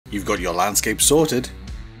You've got your landscape sorted,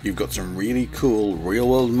 you've got some really cool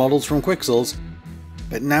real-world models from Quixels,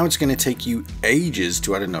 but now it's going to take you ages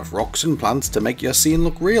to add enough rocks and plants to make your scene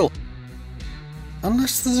look real.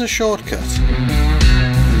 Unless there's a shortcut.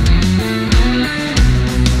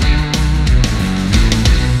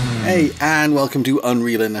 Hey, and welcome to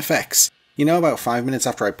Unreal in Effects. You know, about 5 minutes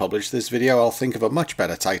after I publish this video, I'll think of a much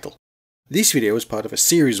better title. This video is part of a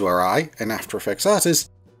series where I, an After Effects artist,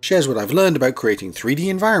 shares what I've learned about creating 3D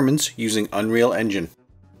environments using Unreal Engine.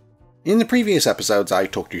 In the previous episodes, I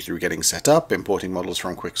talked you through getting set up, importing models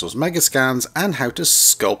from Quixels Megascans, and how to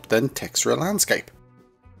sculpt then texture a landscape.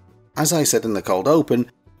 As I said in the cold open,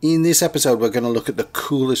 in this episode we're going to look at the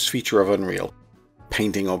coolest feature of Unreal,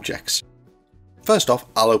 painting objects. First off,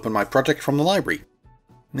 I'll open my project from the library.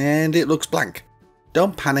 And it looks blank.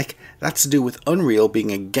 Don't panic, that's to do with Unreal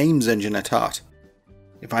being a games engine at heart.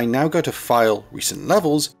 If I now go to File, Recent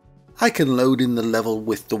Levels, I can load in the level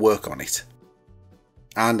with the work on it.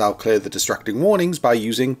 And I'll clear the distracting warnings by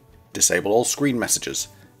using Disable All Screen Messages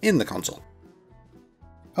in the console.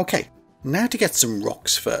 Okay, now to get some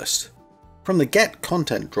rocks first. From the Get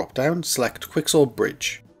Content dropdown, select Quixel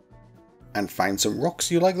Bridge. And find some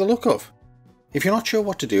rocks you like the look of. If you're not sure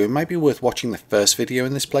what to do, it might be worth watching the first video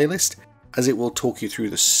in this playlist, as it will talk you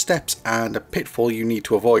through the steps and a pitfall you need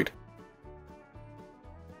to avoid.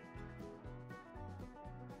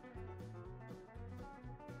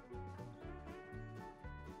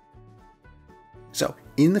 So,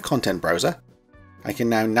 in the content browser, I can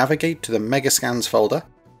now navigate to the Megascans folder,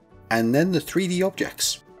 and then the 3D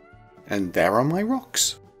objects. And there are my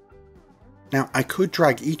rocks. Now, I could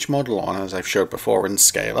drag each model on as I've showed before and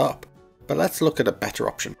scale up, but let's look at a better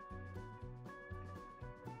option.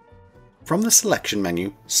 From the selection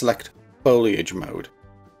menu, select Foliage mode,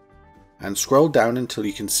 and scroll down until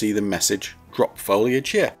you can see the message Drop Foliage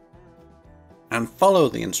here. And follow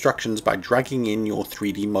the instructions by dragging in your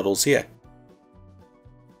 3D models here.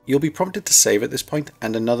 You'll be prompted to save at this point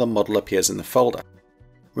and another model appears in the folder.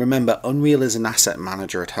 Remember, Unreal is an asset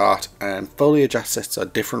manager at heart, and foliage assets are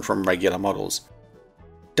different from regular models.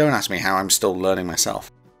 Don't ask me how, I'm still learning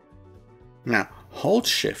myself. Now, hold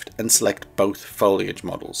Shift and select both foliage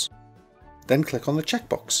models. Then click on the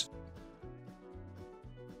checkbox.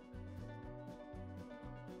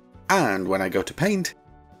 And when I go to paint,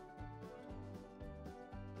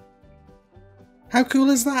 how cool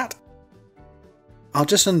is that? I'll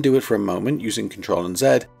just undo it for a moment using Ctrl and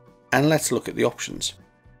Z, and let's look at the options.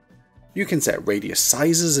 You can set radius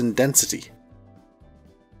sizes and density.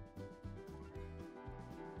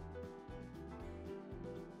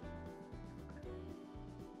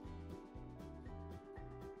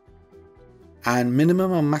 And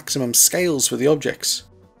minimum and maximum scales for the objects.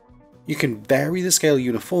 You can vary the scale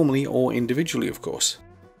uniformly or individually, of course.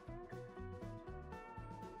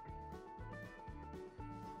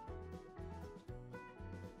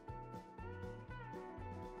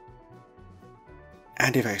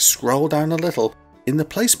 And if I scroll down a little, in the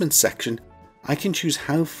placement section, I can choose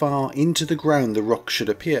how far into the ground the rock should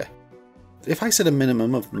appear. If I set a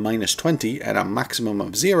minimum of -20 and a maximum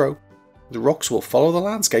of 0, the rocks will follow the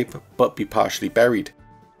landscape but be partially buried.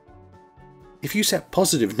 If you set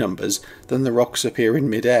positive numbers, then the rocks appear in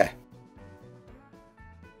mid-air.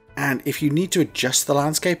 And if you need to adjust the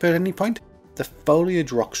landscape at any point, the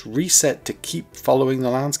foliage rocks reset to keep following the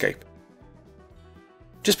landscape.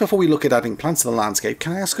 Just before we look at adding plants to the landscape,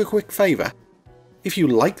 can I ask a quick favour? If you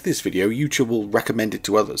like this video, YouTube will recommend it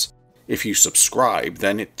to others. If you subscribe,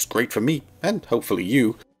 then it's great for me, and hopefully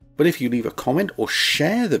you. But if you leave a comment or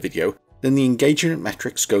share the video, then the engagement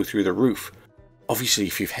metrics go through the roof. Obviously,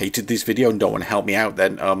 if you've hated this video and don't want to help me out,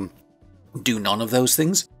 then, do none of those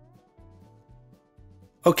things.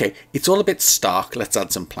 Okay, it's all a bit stark, let's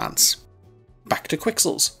add some plants. Back to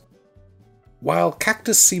Quixels. While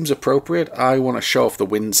cactus seems appropriate, I want to show off the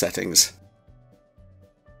wind settings.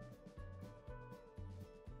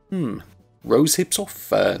 Rose hips or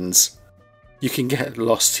ferns? You can get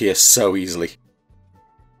lost here so easily.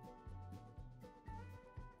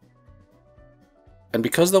 And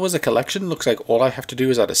because there was a collection, looks like all I have to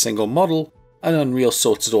do is add a single model, and Unreal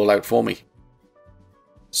sorts it all out for me.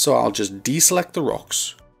 So I'll just deselect the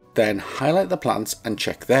rocks, then highlight the plants and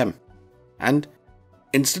check them. And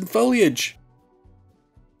instant foliage!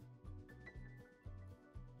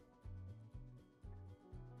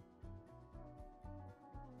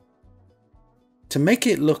 To make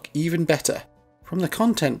it look even better, from the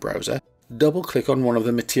content browser, double click on one of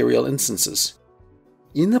the material instances.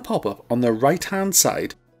 In the pop-up on the right hand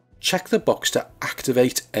side, check the box to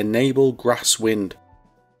activate Enable Grass Wind,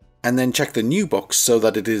 and then check the new box so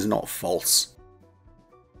that it is not false.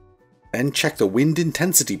 Then check the wind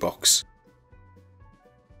intensity box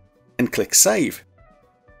and click save.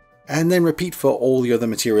 And then repeat for all the other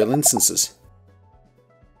material instances.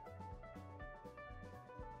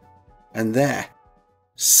 And there,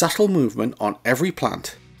 subtle movement on every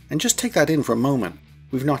plant, and just take that in for a moment.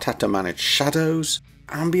 We've not had to manage shadows,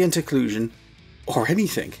 ambient occlusion, or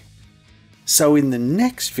anything. So in the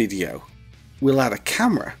next video, we'll add a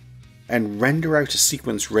camera and render out a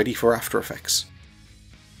sequence ready for After Effects.